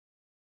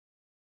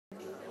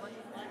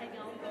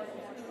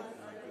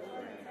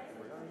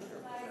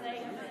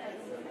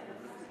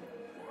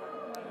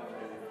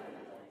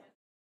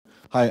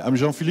Hi, I'm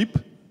Jean-Philippe.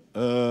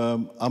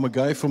 I'm a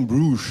guy from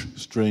Bruges,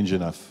 strange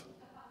enough.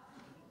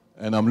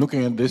 And I'm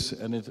looking at this,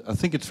 and I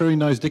think it's very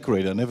nice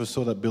decorated. I never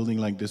saw that building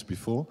like this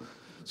before,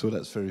 so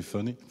that's very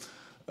funny.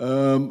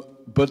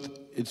 But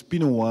it's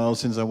been a while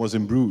since I was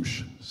in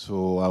Bruges.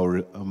 So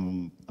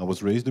I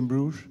was raised in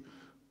Bruges,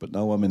 but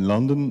now I'm in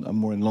London. I'm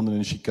more in London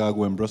and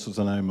Chicago and Brussels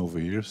than I am over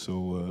here,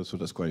 so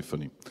that's quite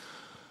funny.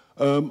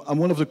 I'm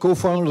one of the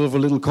co-founders of a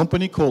little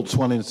company called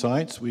Swan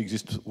Insights. We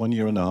exist 1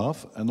 year and a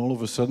half, and all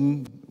of a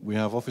sudden we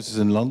have offices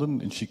in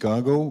London, in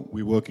Chicago.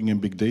 We're working in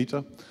big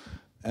data,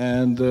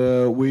 and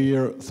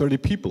we're 30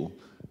 people.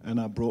 And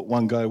I brought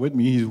one guy with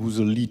me who's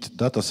a lead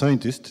data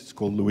scientist. It's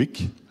called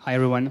Loic. Hi,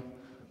 everyone.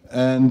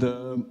 And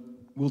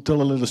we'll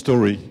tell a little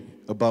story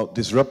about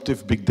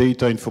disruptive big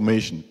data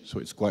information, so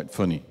it's quite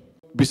funny.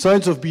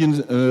 Besides of being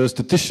a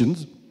statistician,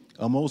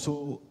 I'm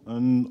also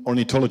an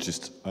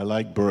ornithologist. I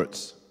like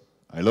birds.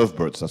 I love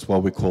birds. That's why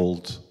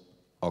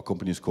our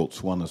company is called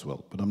Swan as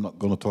well. But I'm not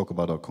going to talk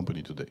about our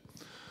company today.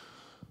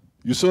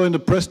 You saw in the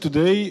press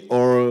today,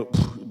 or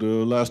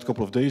the last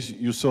couple of days,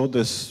 you saw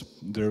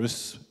there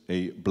is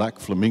a black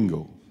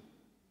flamingo.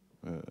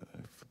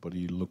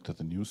 Everybody looked at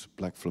the news,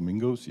 black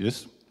flamingos,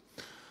 yes?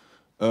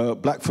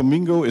 Black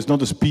flamingo is not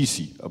a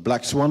species. A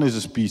black swan is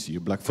a species. A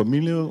black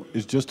flamingo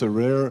is just a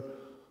rare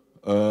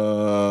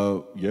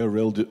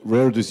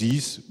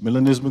disease,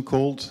 melanism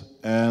called,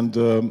 and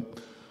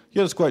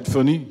yeah, it's quite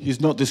funny.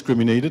 He's not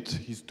discriminated.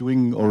 He's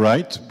doing all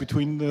right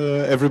between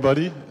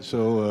everybody,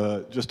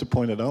 so just to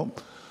point it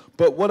out.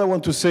 But what I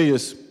want to say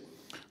is,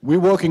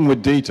 we're working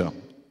with data.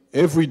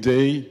 Every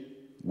day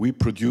we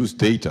produce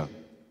data.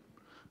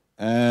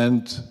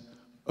 And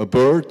a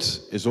bird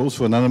is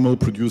also an animal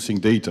producing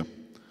data,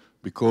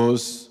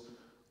 because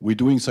we're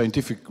doing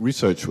scientific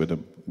research with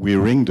them. We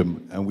ring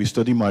them, and we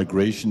study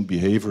migration,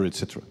 behavior,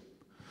 etc.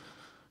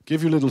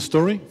 Give you a little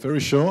story,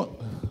 very short.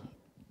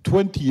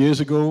 20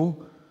 years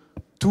ago,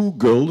 two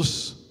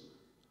girls,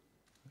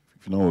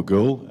 if you know a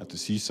girl at the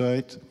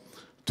seaside,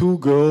 two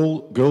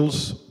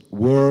girls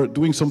were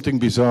doing something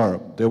bizarre.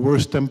 They were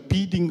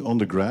stampeding on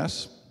the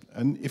grass,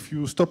 and if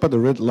you stop at the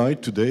red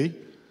light today,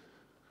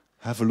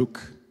 have a look.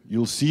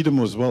 You'll see them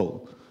as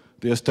well.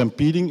 They are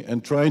stampeding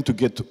and trying to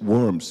get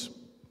worms.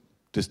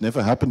 This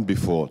never happened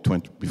before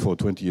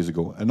 20 years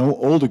ago, and now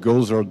all the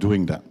girls are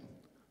doing that.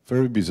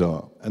 Very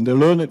bizarre, and they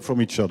learn it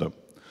from each other.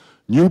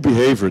 New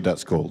behavior,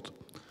 that's called.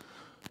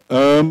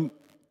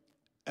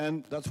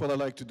 And that's what I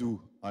like to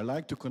do. I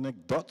like to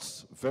connect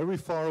dots very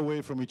far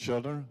away from each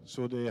other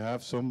so they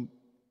have some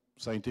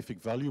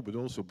scientific value but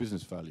also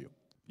business value.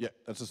 Yeah,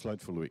 that's a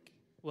slide for Loic.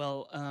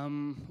 Well,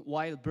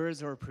 while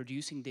birds are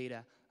producing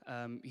data,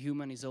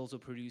 human is also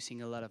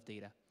producing a lot of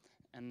data.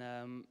 And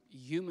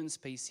human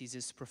species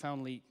is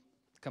profoundly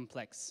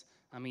complex.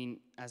 I mean,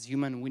 as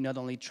human, we not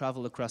only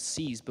travel across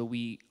seas, but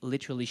we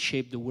literally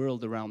shape the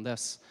world around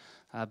us.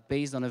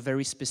 Based on a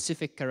very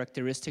specific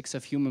characteristics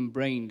of human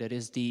brain, that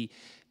is the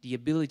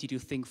ability to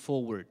think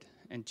forward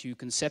and to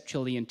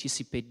conceptually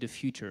anticipate the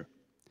future.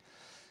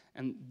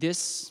 And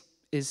this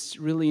is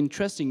really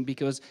interesting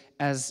because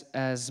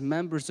as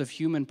members of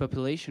human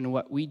population,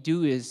 what we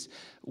do is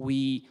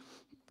we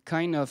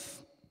kind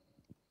of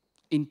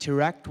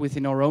interact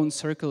within our own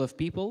circle of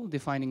people,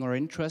 defining our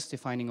interests,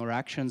 defining our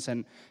actions,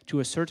 and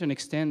to a certain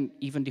extent,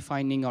 even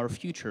defining our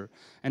future.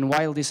 And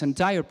while this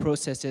entire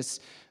process is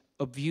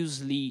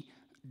obviously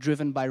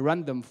driven by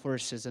random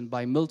forces and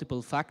by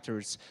multiple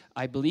factors,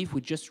 I believe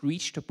we just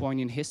reached a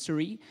point in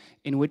history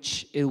in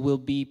which it will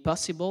be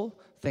possible,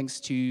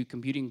 thanks to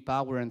computing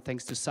power and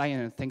thanks to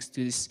science and thanks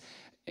to this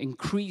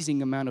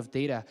increasing amount of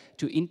data,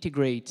 to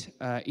integrate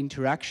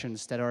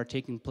interactions that are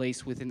taking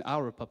place within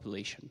our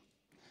population.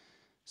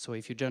 So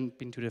if you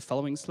jump into the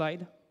following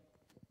slide.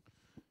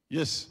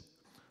 Yes,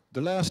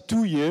 the last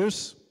 2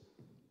 years,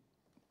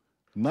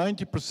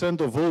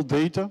 90% of all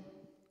data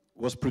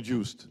was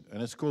produced,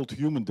 and it's called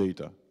human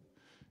data.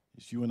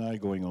 It's you and I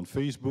going on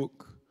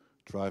Facebook,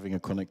 driving a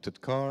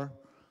connected car,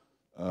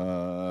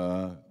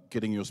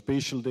 getting your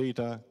spatial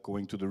data,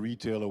 going to the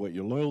retailer with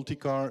your loyalty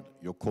card,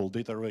 your call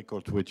data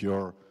record with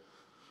your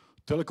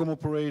telecom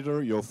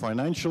operator, your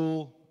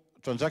financial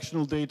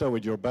transactional data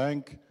with your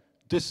bank.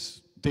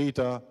 This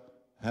data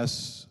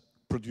has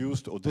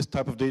produced, or this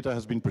type of data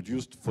has been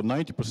produced for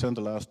 90%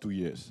 the last 2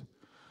 years.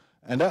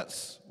 And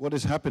that's what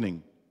is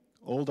happening.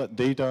 All that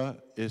data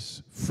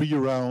is free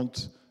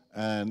around,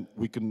 and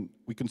we can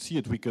see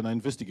it, we can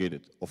investigate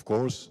it. Of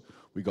course,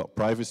 we got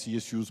privacy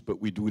issues,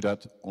 but we do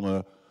that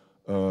on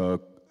a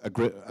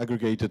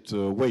aggregated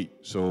way,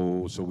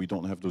 so we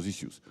don't have those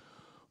issues.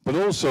 But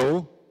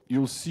also,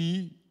 you'll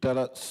see that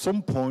at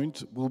some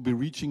point we'll be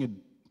reaching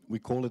we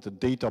call it a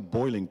data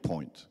boiling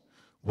point.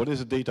 What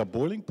is a data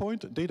boiling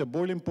point? A data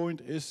boiling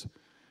point is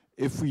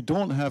if we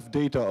don't have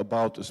data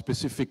about a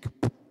specific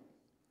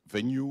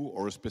venue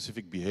or a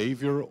specific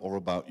behavior or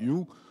about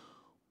you,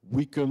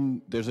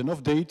 there's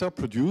enough data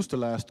produced the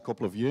last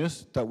couple of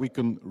years that we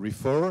can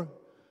refer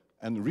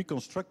and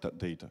reconstruct that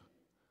data.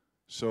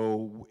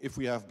 So if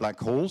we have black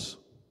holes,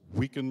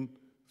 we can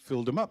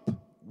fill them up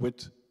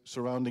with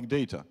surrounding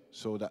data.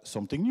 So that's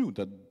something new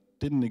that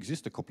didn't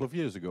exist a couple of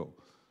years ago.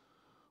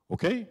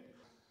 Okay?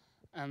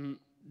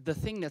 The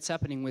thing that's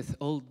happening with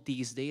all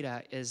these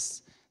data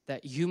is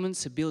that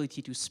humans'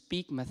 ability to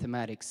speak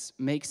mathematics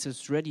makes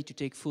us ready to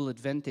take full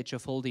advantage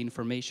of all the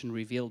information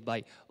revealed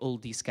by all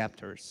these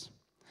captors.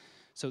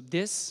 So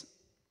this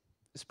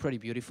is pretty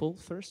beautiful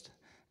first,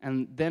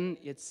 and then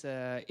it's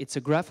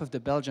a graph of the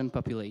Belgian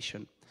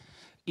population.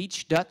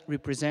 Each dot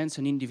represents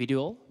an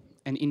individual,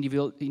 and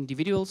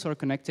individuals are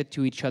connected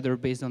to each other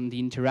based on the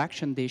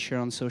interaction they share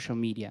on social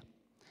media.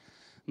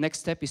 Next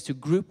step is to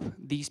group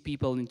these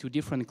people into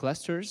different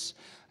clusters,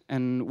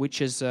 and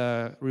which is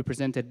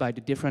represented by the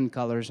different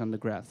colors on the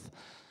graph.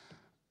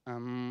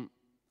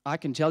 I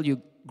can tell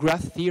you,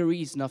 graph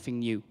theory is nothing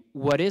new.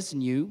 What is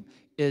new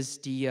is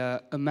the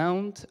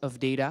amount of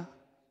data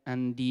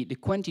and the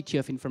quantity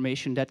of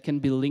information that can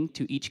be linked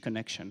to each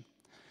connection.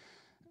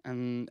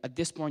 And at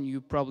this point,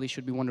 you probably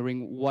should be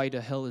wondering, why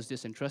the hell is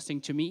this interesting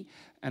to me?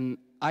 And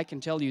I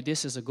can tell you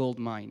this is a gold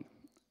mine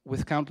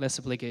with countless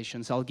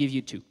applications. I'll give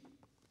you two.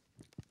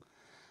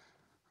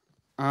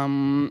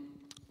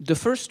 The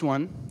first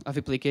one of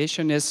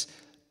application is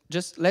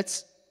just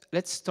let's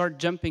start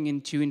jumping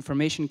into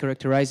information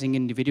characterizing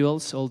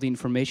individuals, all the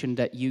information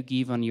that you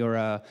give on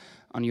your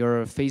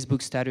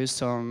Facebook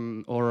status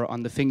or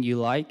on the thing you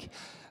like.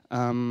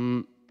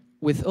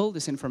 With all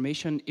this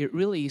information, it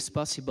really is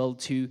possible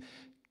to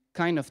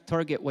kind of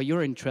target what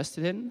you're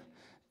interested in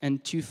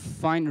and to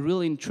find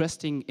really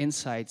interesting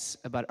insights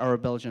about our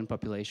Belgian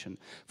population.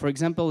 For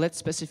example,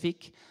 let's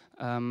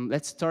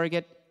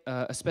target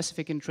a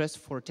specific interest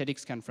for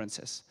TEDx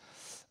conferences.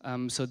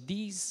 So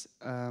these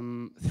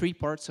three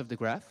parts of the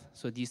graph,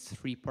 so these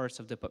three parts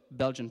of the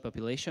Belgian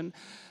population,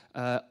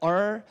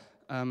 are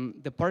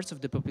the parts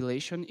of the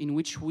population in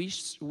which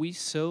we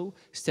saw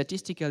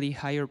statistically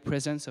higher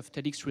presence of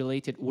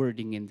TEDx-related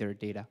wording in their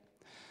data.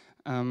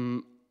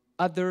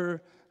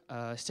 Other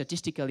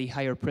statistically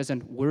higher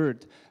present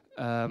word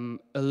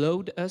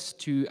allowed us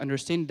to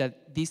understand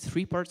that these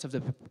three parts of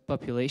the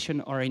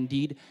population are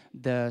indeed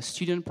the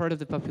student part of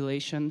the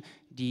population,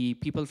 the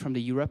people from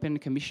the European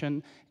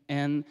Commission,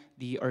 and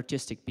the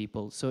artistic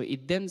people. So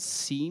it then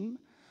seemed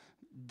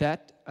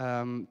that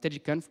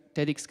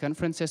TEDx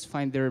conferences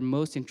find their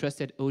most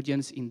interested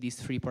audience in these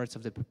three parts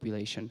of the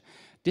population.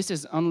 This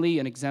is only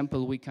an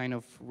example we kind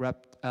of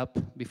wrapped up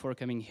before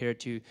coming here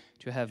to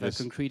have a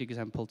concrete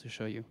example to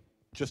show you.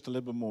 Just a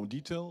little bit more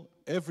detail.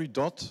 Every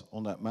dot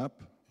on that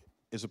map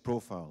is a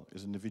profile,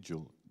 is an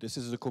individual. This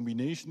is a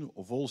combination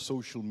of all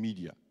social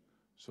media.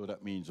 So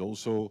that means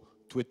also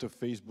Twitter,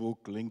 Facebook,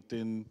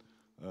 LinkedIn,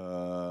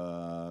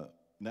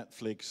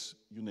 Netflix,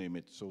 you name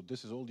it. So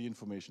this is all the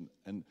information.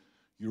 And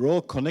you're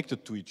all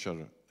connected to each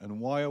other. And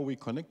why are we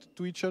connected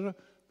to each other?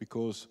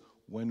 Because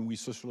when we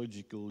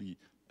sociologically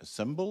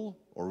assemble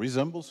or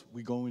resembles,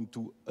 we go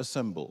into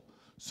assemble.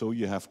 So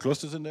you have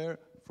clusters in there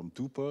from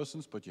 2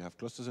 persons, but you have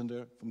clusters in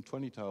there from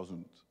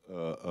 20,000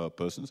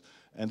 persons.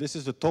 And this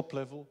is the top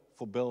level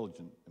for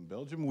Belgium. In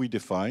Belgium, we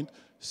defined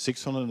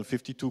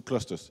 652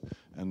 clusters.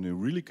 And you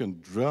really can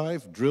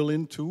drill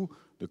into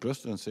the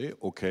cluster and say,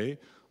 okay,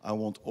 I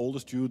want all the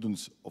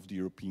students of the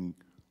European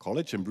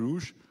College in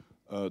Bruges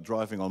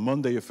driving on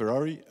Monday a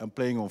Ferrari and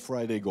playing on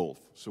Friday golf.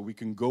 So we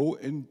can go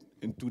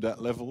into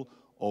that level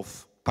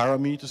of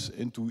parameters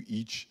into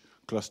each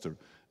cluster.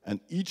 And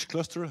each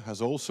cluster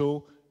has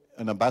also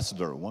an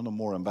ambassador, one or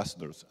more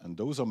ambassadors. And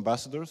those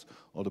ambassadors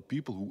are the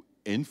people who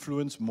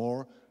influence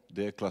more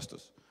their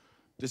clusters.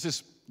 This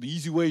is the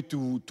easy way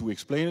to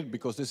explain it,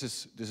 because this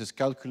is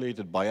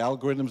calculated by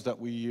algorithms that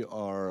we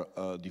are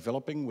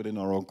developing within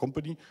our own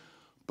company.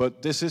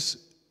 But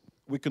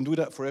we can do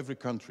that for every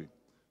country.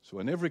 So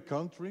in every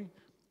country,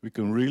 we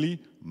can really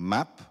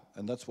map,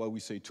 and that's why we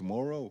say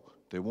tomorrow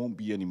there won't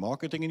be any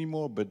marketing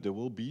anymore, but there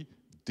will be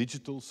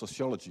digital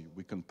sociology.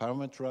 We can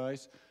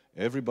parameterize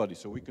everybody,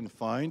 so we can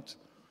find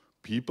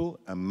people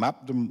and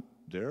map them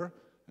there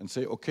and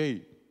say,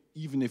 okay,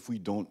 even if we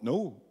don't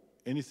know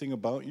anything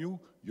about you,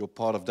 you're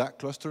part of that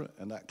cluster,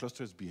 and that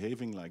cluster is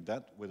behaving like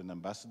that with an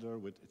ambassador,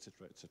 with et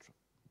cetera, et cetera.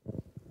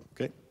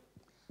 Okay?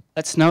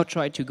 Let's now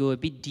try to go a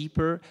bit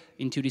deeper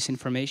into this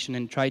information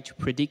and try to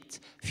predict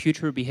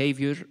future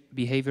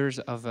behaviors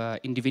of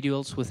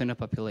individuals within a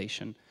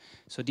population.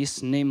 So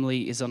this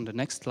namely is on the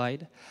next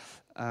slide.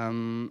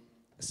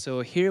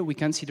 So here we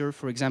consider,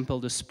 for example,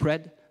 the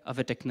spread of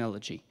a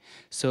technology.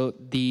 So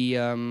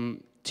the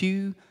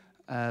two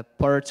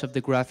parts of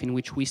the graph in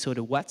which we saw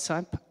the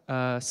WhatsApp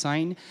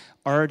sign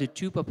are the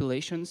two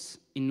populations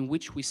in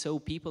which we saw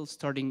people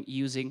starting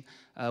using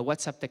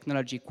WhatsApp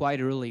technology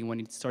quite early when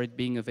it started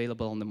being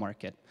available on the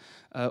market.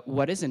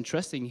 What is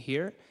interesting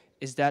here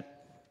is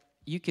that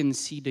you can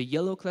see the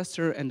yellow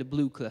cluster and the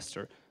blue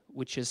cluster,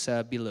 which is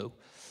below.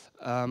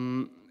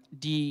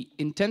 The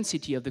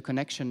intensity of the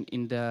connection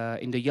in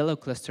the yellow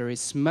cluster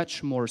is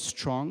much more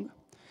strong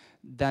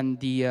than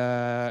the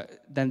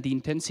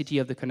intensity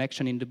of the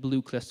connection in the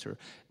blue cluster.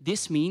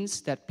 This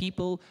means that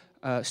people,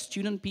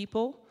 student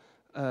people,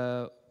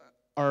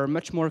 are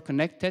much more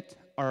connected,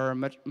 are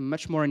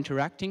much more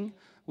interacting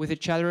with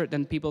each other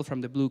than people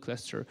from the blue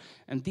cluster.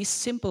 And this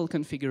simple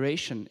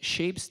configuration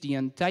shapes the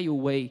entire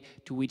way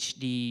to which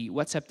the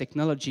WhatsApp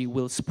technology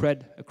will spread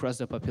across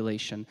the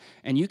population.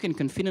 And you can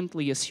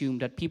confidently assume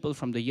that people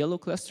from the yellow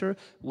cluster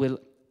will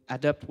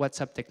adopt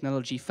WhatsApp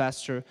technology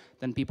faster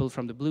than people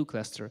from the blue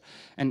cluster.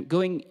 And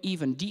going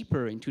even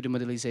deeper into the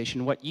modelization,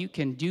 what you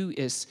can do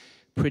is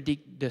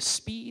predict the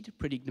speed,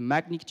 predict the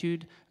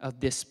magnitude of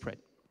this spread.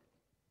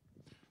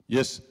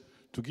 Yes,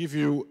 to give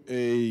you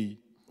a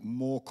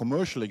more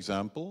commercial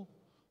example,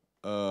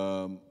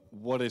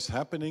 what is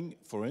happening,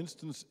 for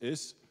instance,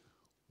 is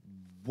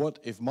what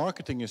if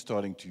marketing is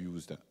starting to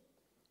use that?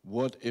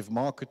 What if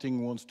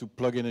marketing wants to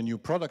plug in a new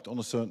product on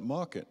a certain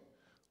market?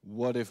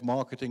 What if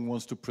marketing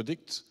wants to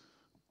predict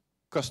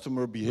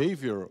customer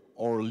behavior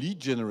or lead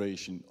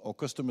generation or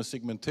customer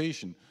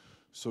segmentation?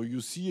 So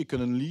you see it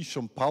can unleash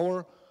some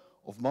power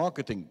of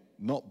marketing,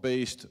 not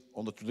based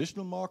on the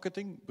traditional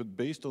marketing, but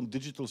based on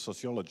digital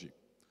sociology.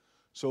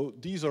 So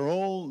these are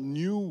all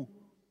new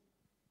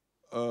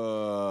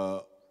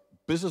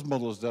business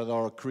models that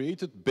are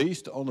created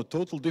based on a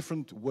total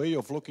different way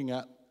of looking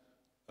at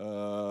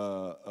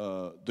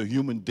the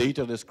human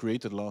data that's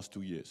created the last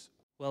 2 years.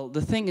 Well,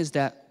 the thing is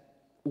that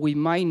we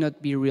might not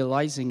be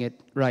realizing it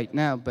right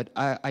now, but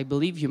I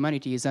believe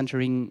humanity is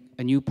entering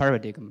a new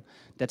paradigm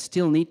that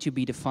still needs to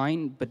be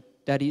defined, but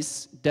that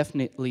is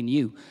definitely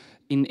new.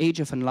 In Age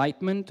of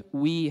Enlightenment,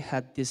 we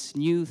had this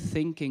new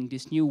thinking,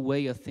 this new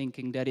way of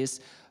thinking that is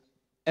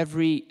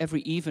every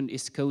event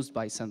is caused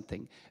by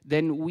something.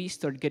 Then we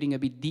start getting a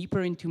bit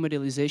deeper into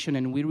modelization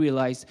and we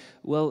realize,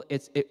 well,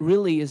 it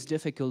really is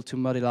difficult to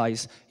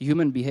modelize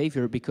human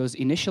behavior because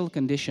initial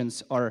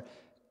conditions are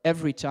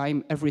every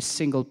time, every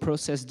single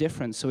process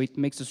different, so it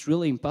makes it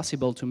really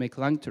impossible to make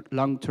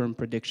long-term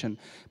prediction.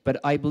 But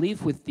I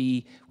believe with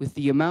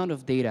the amount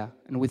of data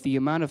and with the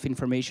amount of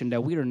information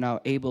that we are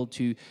now able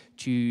to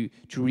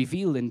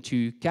reveal and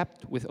to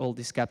capture with all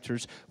these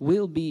captures,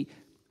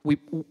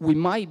 we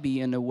might be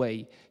in a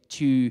way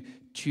to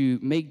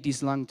make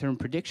these long-term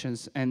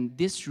predictions, and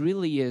this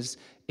really is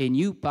a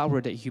new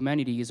power that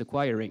humanity is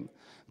acquiring.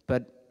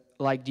 But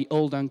like the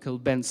old Uncle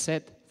Ben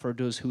said, for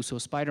those who saw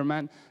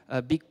Spider-Man,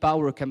 big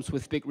power comes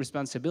with big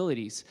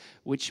responsibilities,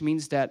 which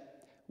means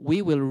that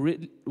we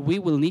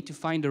will need to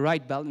find the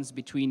right balance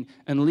between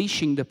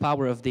unleashing the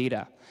power of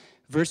data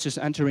versus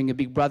entering a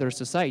big brother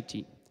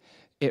society.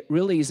 It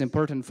really is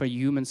important for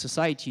human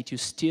society to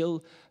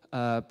still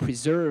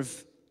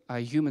preserve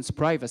humans'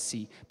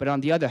 privacy, but on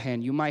the other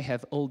hand, you might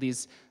have all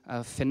these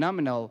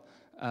phenomenal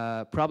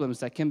problems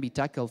that can be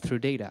tackled through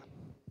data.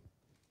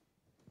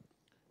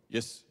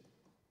 Yes.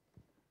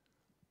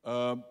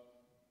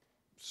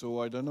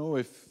 So I don't know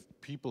if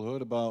people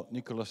heard about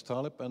Nicholas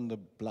Taleb and the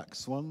black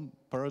swan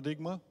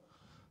paradigm.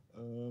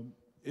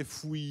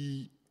 If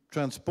we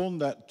transpond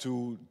that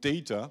to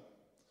data,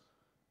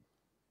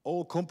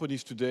 all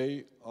companies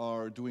today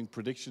are doing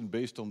prediction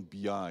based on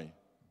BI,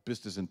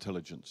 business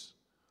intelligence.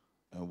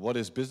 What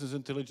is business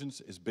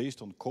intelligence? It's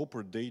based on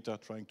corporate data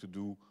trying to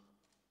do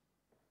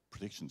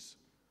predictions.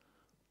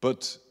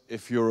 But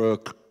if you're a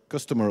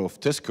customer of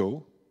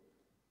Tesco,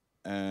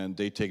 and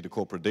they take the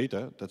corporate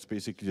data, that's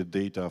basically the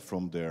data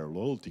from their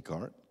loyalty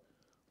card.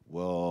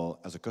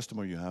 Well, as a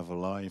customer, you have a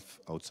life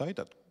outside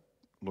that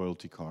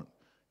loyalty card.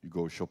 You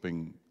go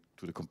shopping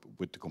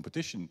with the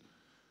competition.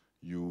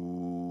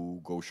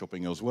 You go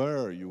shopping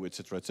elsewhere, et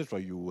cetera, et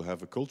cetera. You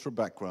have a cultural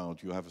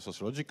background, you have a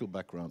sociological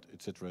background,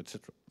 et cetera, et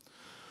cetera.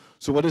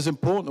 So what is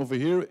important over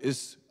here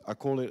is, I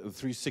call it a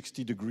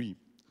 360 degree.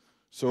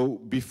 So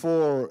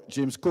before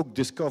James Cook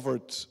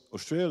discovered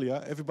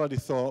Australia, everybody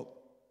thought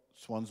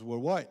swans were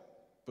white.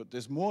 But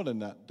there's more than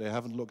that. They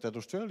haven't looked at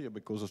Australia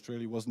because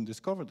Australia wasn't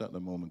discovered at the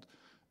moment.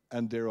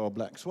 And there are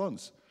black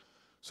swans.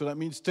 So that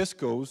means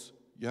Tesco's,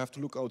 you have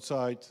to look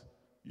outside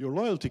your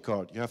loyalty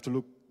card. You have to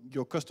look,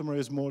 your customer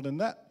is more than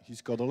that.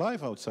 He's got a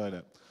life outside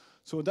that.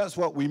 So that's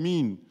what we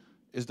mean,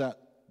 is that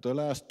the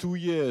last 2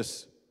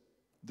 years,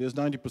 there's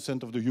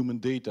 90% of the human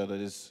data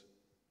that is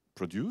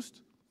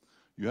produced.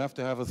 You have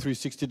to have a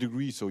 360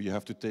 degree, so you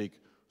have to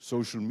take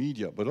social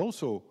media, but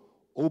also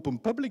open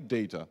public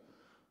data.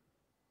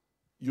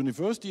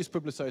 Universities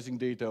publicizing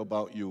data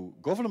about you.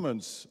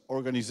 Governments,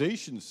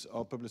 organizations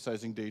are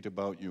publicizing data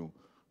about you.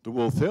 The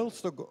World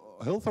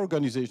Health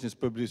Organization is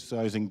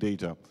publicizing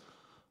data.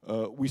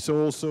 We see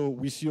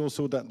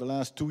also that the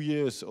last 2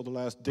 years or the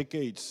last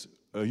decades,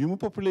 human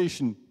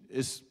population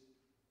is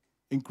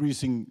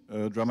increasing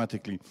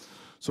dramatically.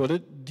 So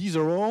these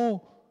are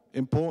all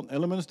important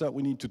elements that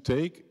we need to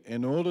take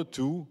in order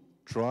to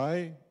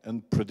try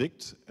and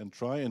predict and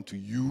try and to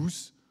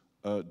use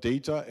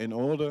data in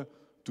order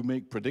to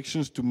make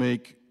predictions, to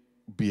make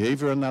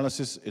behavior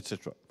analysis,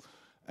 etc.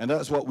 And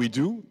that's what we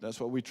do, that's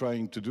what we're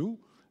trying to do,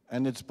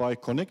 and it's by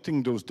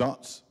connecting those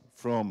dots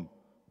from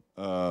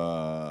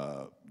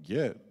the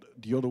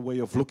other way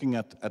of looking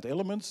at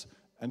elements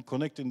and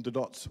connecting the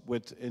dots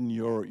within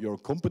your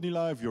company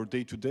life, your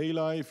day-to-day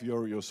life,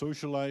 your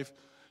social life,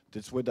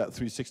 it's with that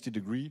 360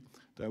 degree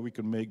that we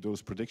can make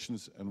those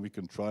predictions, and we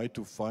can try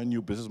to find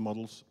new business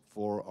models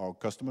for our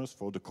customers,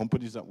 for the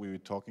companies that we were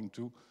talking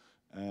to.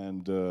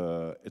 And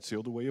it's the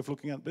other way of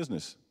looking at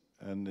business.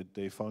 And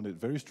they found it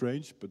very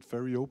strange, but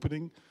very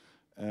opening.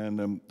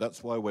 And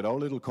that's why with our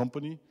little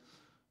company,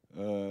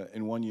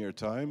 in 1 year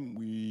time,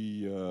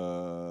 we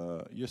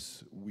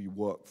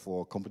work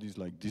for companies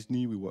like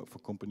Disney, we work for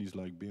companies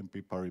like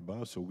BNP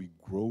Paribas, so we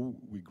grow,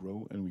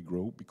 and we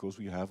grow because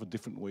we have a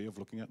different way of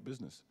looking at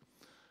business.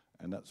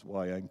 And that's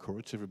why I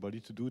encourage everybody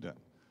to do that.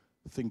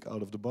 Think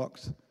out of the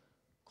box,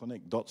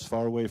 connect dots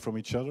far away from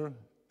each other,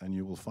 and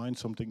you will find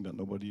something that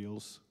nobody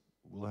else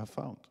will have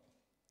found.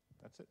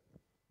 That's it.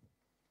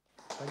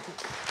 Thank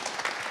you.